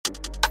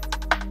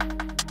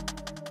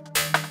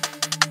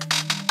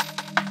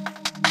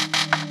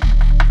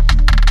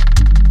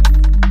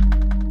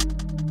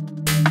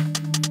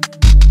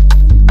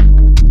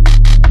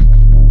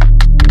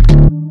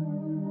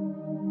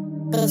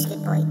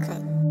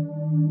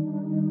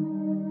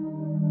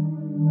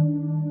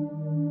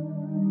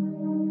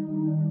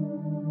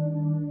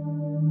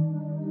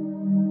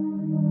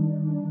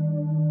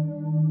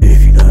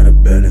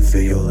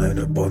it, you'll end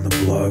up on the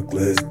block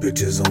list.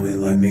 Bitches only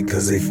like me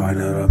cause they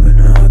find out I'm an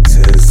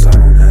artist. I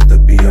don't have to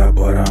be out,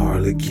 but I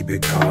hardly keep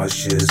it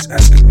cautious.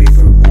 Asking me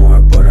for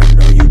more, but I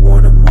know you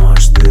wanna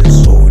mosh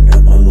this. Blowing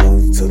out my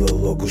lungs till the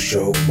local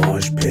show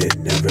mosh pit.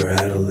 Never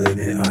had a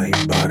limit, I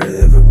ain't bout to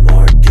ever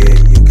market.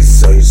 You can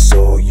sell your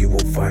soul, you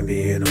won't find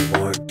me in a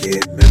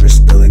market. Remember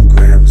spilling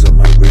grams on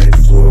my red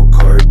floral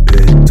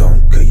carpet.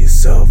 Don't cut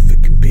yourself,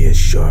 it can be a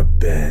sharp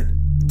bend.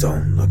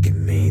 Don't look at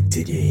me,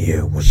 did you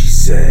hear what she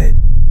said?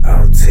 I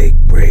don't take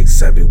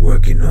breaks, I be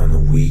working on the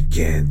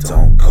weekend.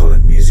 Don't call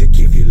it music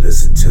if you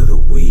listen to